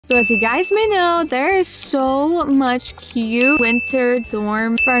So as you guys may know, there is so much cute winter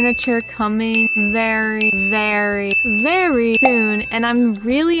dorm furniture coming very soon, and I'm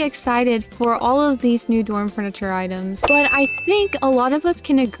really excited for all of these new dorm furniture items. But I think a lot of us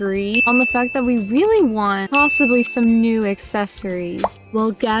can agree on the fact that we really want possibly some new accessories.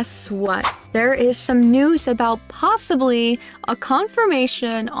 Well, guess what? There is some news about possibly a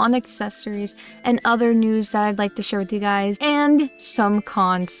confirmation on accessories and other news that I'd like to share with you guys, and some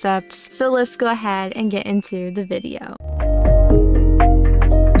concepts. So let's go ahead and get into the video.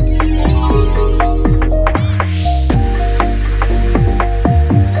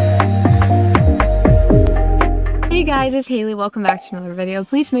 Hey guys, it's Haley. Welcome back to another video.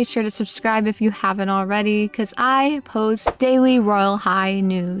 Please make sure to subscribe if you haven't already, because I post daily Royal High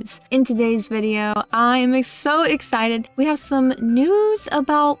news. In today's video, I am so excited. We have some news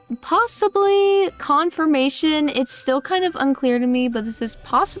about possibly confirmation. It's still kind of unclear to me, but this is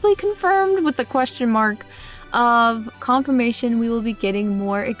possibly confirmed with a question mark of confirmation. We will be getting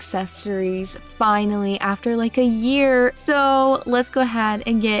more accessories finally after like a year. So let's go ahead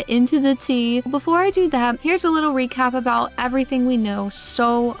and get into the tea. Before I do that, here's a little recap about everything we know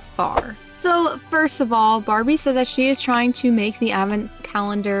so far. So first of all, Barbie said that she is trying to make the advent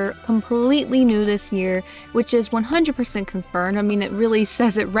calendar completely new this year, which is 100% confirmed. I mean, it really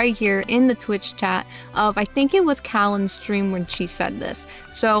says it right here in the Twitch chat of, I think it was Callan's stream when she said this.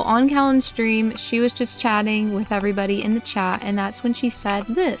 So on Callan's stream, she was just chatting with everybody in the chat, and that's when she said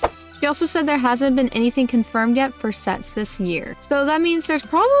this. She also said there hasn't been anything confirmed yet for sets this year. So that means there's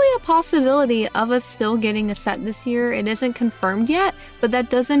probably a possibility of us still getting a set this year. It isn't confirmed yet, but that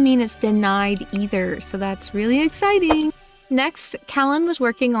doesn't mean it's denied either. So that's really exciting. Next, Callan was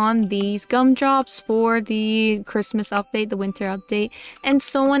working on these gumdrops for the Christmas update, the winter update, and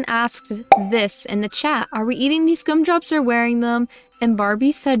someone asked this in the chat: are we eating these gumdrops or wearing them? And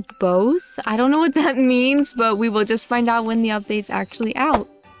Barbie said both. I don't know what that means, but we will just find out when the update's actually out.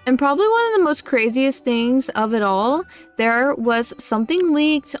 And probably one of the most craziest things of it all, there was something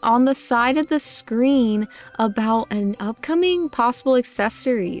leaked on the side of the screen about an upcoming possible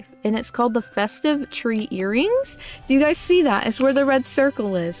accessory, and it's called the festive tree earrings. Do you guys see that? It's where the red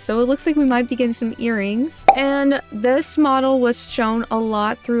circle is. So it looks like we might be getting some earrings. And this model was shown a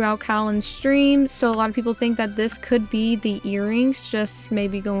lot throughout Callan's stream, so a lot of people think that this could be the earrings, just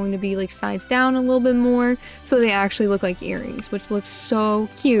maybe going to be like sized down a little bit more so they actually look like earrings, which looks so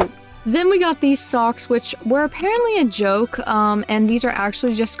cute. Then we got these socks, which were apparently a joke, and these are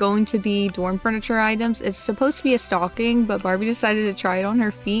actually just going to be dorm furniture items. It's supposed to be a stocking, but Barbie decided to try it on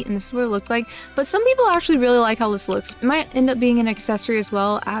her feet, and this is what it looked like. But some people actually really like how this looks. It might end up being an accessory as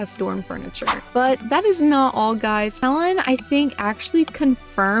well as dorm furniture. But that is not all, guys. Callan, I think, actually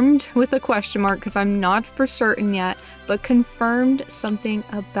confirmed with a question mark, because I'm not for certain yet, but confirmed something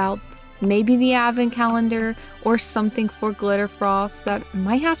about maybe the advent calendar or something for GLITTERFROST that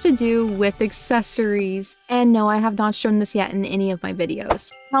might have to do with accessories. And no, I have not shown this yet in any of my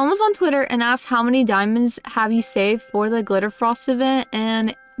videos. Callan was on Twitter and asked how many diamonds have you saved for the GLITTERFROST event,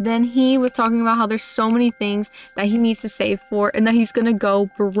 and then he was talking about how there's so many things that he needs to save for and that he's gonna go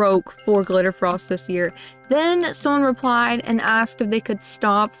broke for GLITTERFROST this year. Then someone replied and asked if they could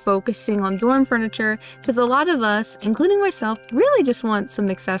stop focusing on dorm furniture, because a lot of us, including myself, really just want some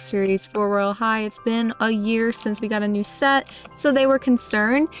accessories for Royal High. It's been a year since we got a new set, so they were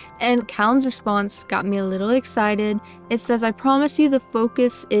concerned, and Callan's response got me a little excited. It says, I promise you the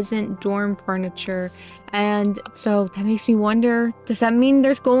focus isn't dorm furniture. And so that makes me wonder, does that mean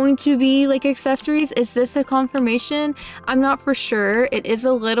there's going to be like accessories? Is this a confirmation? I'm not for sure. It is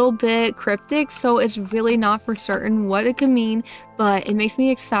a little bit cryptic, so it's really not for certain what it could mean, but it makes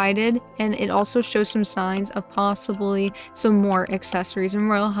me excited, and it also shows some signs of possibly some more accessories in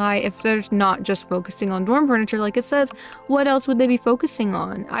Royal High. If they're not just focusing on dorm furniture like it says, what else would they be focusing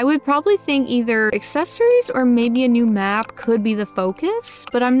on? I would probably think either accessories or maybe a new map could be the focus,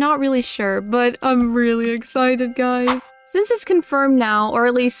 but I'm not really sure. But I'm really excited, guys. Since it's confirmed now, or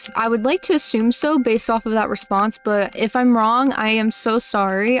at least I would like to assume so based off of that response, but if I'm wrong, I am so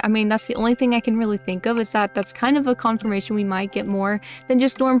sorry. I mean, that's the only thing I can really think of, is that that's kind of a confirmation we might get more than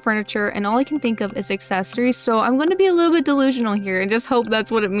just dorm furniture, and all I can think of is accessories. So I'm going to be a little bit delusional here and just hope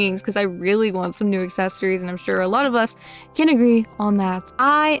that's what it means, because I really want some new accessories, and I'm sure a lot of us can agree on that.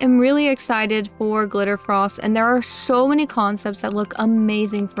 I am really excited for GLITTERFROST, and there are so many concepts that look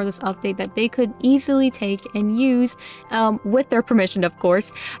amazing for this update that they could easily take and use with their permission, of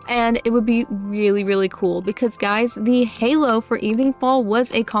course. And it would be really, really cool because, guys, the halo for Evening Fall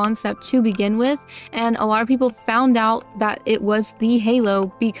was a concept to begin with, and a lot of people found out that it was the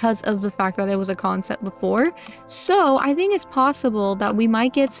halo because of the fact that it was a concept before. So I think it's possible that we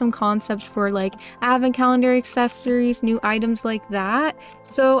might get some concepts for like advent calendar accessories, new items like that.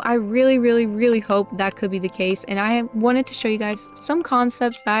 So I really, really, really hope that could be the case. And I wanted to show you guys some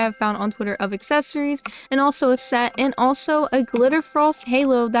concepts that I have found on Twitter of accessories, and also a set, and also a GLITTERFROST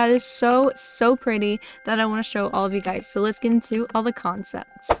halo that is so pretty that I want to show all of you guys. So let's get into all the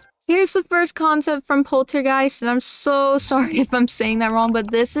concepts. Here's the first concept from Poltergeist, and I'm so sorry if I'm saying that wrong,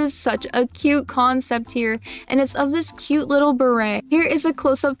 but this is such a cute concept here, and it's of this cute little beret. Here is a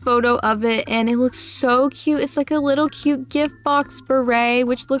close-up photo of it, and it looks so cute. It's like a little cute gift box beret,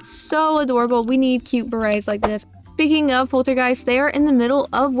 which looks so adorable. We need cute berets like this. Speaking of Poltergeist, they are in the middle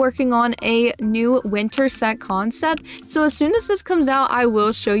of working on a new winter set concept. So as soon as this comes out, I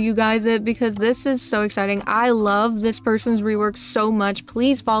will show you guys it because this is so exciting. I love this person's rework so much.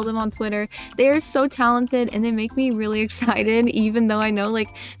 Please follow them on Twitter. They are so talented and they make me really excited, even though I know like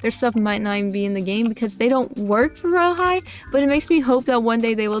their stuff might not even be in the game because they don't work for Royale High, but it makes me hope that one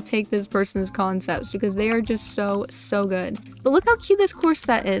day they will take this person's concepts because they are just so good. But look how cute this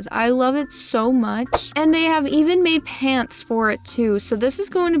corset is. I love it so much. And they have even made pants for it too, so this is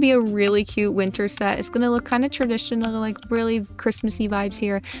going to be a really cute winter set. It's going to look kind of traditional, like really Christmassy vibes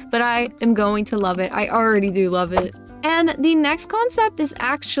here, but I am going to love it. I already do love it. And the next concept is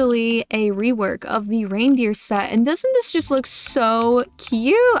actually a rework of the reindeer set, and doesn't this just look so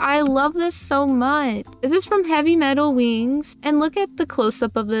cute? I love this so much. This is from Heavy Metal Wings, and look at the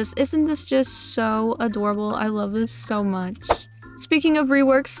close-up of this. Isn't this just so adorable? I love this so much. Speaking of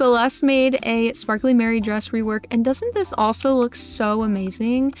reworks, Celeste made a Sparkly Mary dress rework, and doesn't this also look so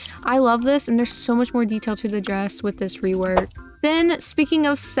amazing? I love this, and there's so much more detail to the dress with this rework. Then, speaking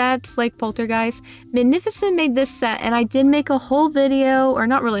of sets like Poltergeist, Magnificent made this set, and I did make a whole video, or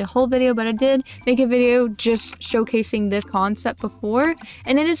not really a whole video, but I did make a video just showcasing this concept before,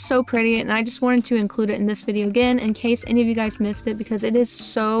 and it is so pretty, and I just wanted to include it in this video again in case any of you guys missed it because it is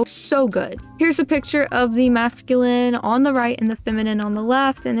so good. Here's a picture of the masculine on the right and the feminine on the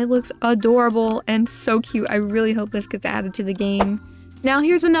left, and it looks adorable and so cute. I really hope this gets added to the game. Now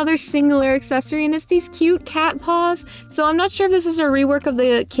here's another singular accessory, and it's these cute cat paws. So I'm not sure if this is a rework of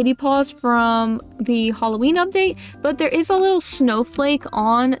the kitty paws from the Halloween update, but there is a little snowflake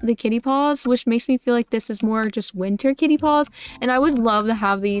on the kitty paws, which makes me feel like this is more just winter kitty paws, and I would love to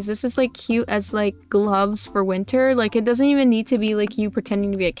have these. This is like cute as like gloves for winter. Like it doesn't even need to be like you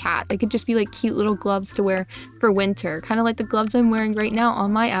pretending to be a cat. It could just be like cute little gloves to wear for winter, kind of like the gloves I'm wearing right now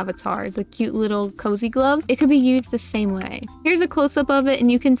on my avatar, the cute little cozy gloves. It could be used the same way. Here's a close-up of it,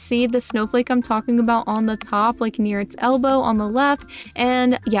 and you can see the snowflake I'm talking about on the top, like near its elbow on the left.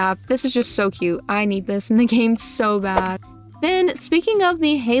 And yeah, this is just so cute. I need this in the game so bad. Then, speaking of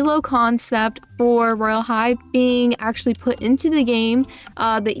the halo concept for Royale High being actually put into the game,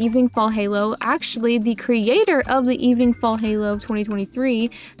 the Evening Fall halo, actually the creator of the Evening Fall halo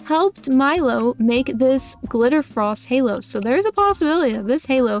 2023 helped Milo make this GLITTERFROST halo. So there's a possibility that this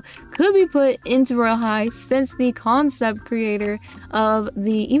halo could be put into Royale High since the concept creator of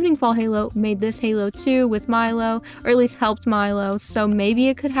the Evening Fall halo made this halo too with Milo, or at least helped Milo. So maybe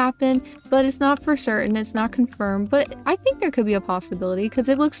it could happen, but it's not for certain. It's not confirmed, but I think there could be a possibility because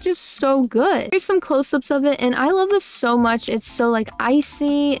it looks just so good. Here's some close-ups of it, and I love this so much. It's so like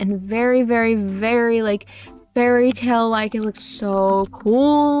icy and very like fairy tale like. It looks so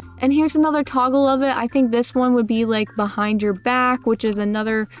cool. And here's another toggle of it. I think this one would be like behind your back, which is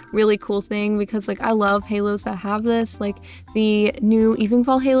another really cool thing because like I love halos that have this. Like the new Evening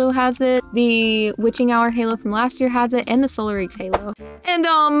Fall halo has it, the Witching Hour halo from last year has it, and the Solar Aches halo.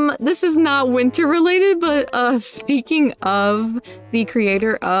 And this is not winter related, but speaking of the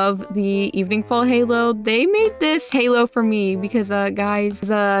creator of the Evening Fall halo, they made this halo for me because guys,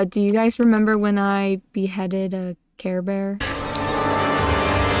 do you guys remember when I beheaded a Care Bear?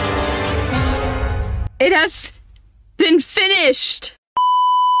 It has been finished!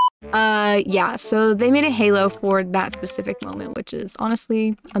 Yeah, so they made a halo for that specific moment, which is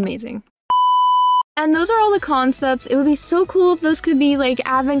honestly amazing. And those are all the concepts. It would be so cool if those could be like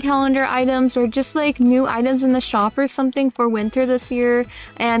advent calendar items or just like new items in the shop or something for winter this year.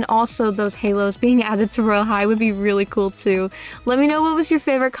 And also those halos being added to Royale High would be really cool too. Let me know what was your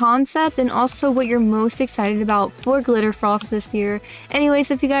favorite concept and also what you're most excited about for GLITTERFROST this year.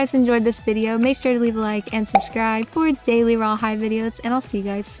 Anyways, if you guys enjoyed this video, make sure to leave a like and subscribe for daily Royale High videos, and I'll see you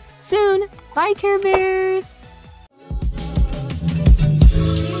guys soon. Bye, Care Bears!